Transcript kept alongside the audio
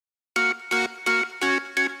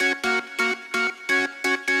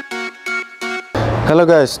Hello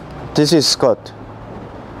guys, this is Scott.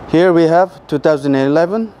 Here we have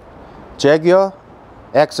 2011 Jaguar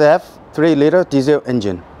XF 3-liter diesel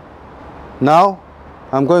engine. Now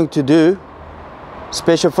I'm going to do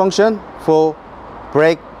special function for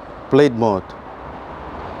brake bleed mode.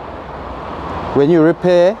 When you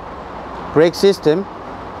repair brake system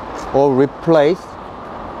or replace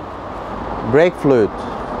brake fluid,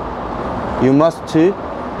 you must to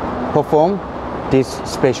perform this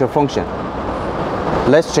special function.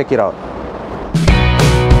 Let's check it out.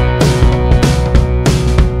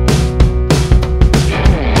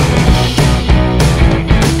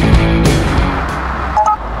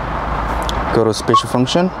 Go to special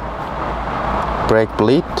function, brake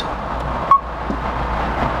bleed,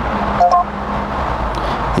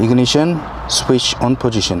 ignition, switch on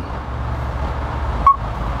position.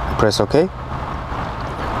 Press OK.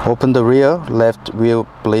 Open the rear left wheel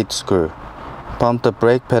bleed screw. Pump the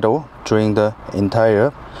brake pedal during the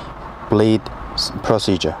entire bleed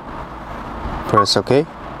procedure. Press OK.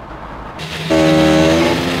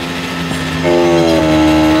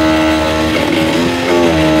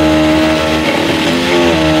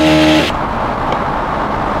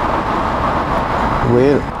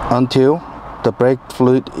 Wait until the brake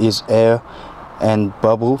fluid is air and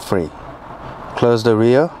bubble free. Close the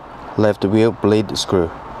rear left wheel bleed screw.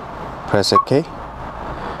 Press OK.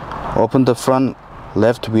 Open the front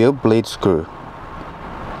left wheel bleed screw.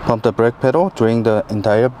 Pump the brake pedal during the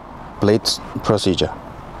entire bleed procedure.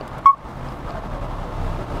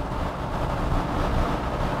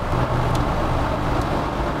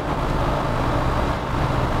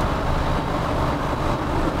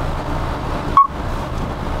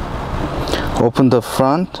 Open the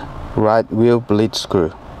front right wheel bleed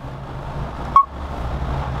screw.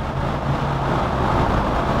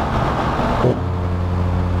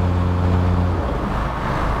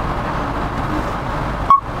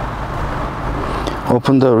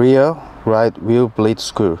 Open the rear right wheel bleed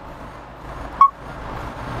screw.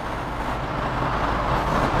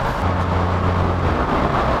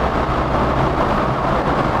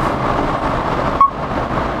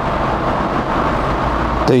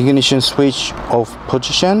 The ignition switch off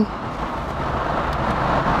position.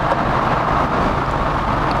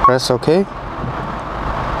 Press OK.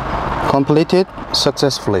 Completed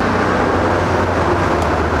successfully.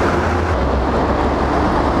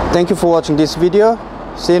 Thank you for watching this video.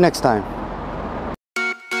 See you next time.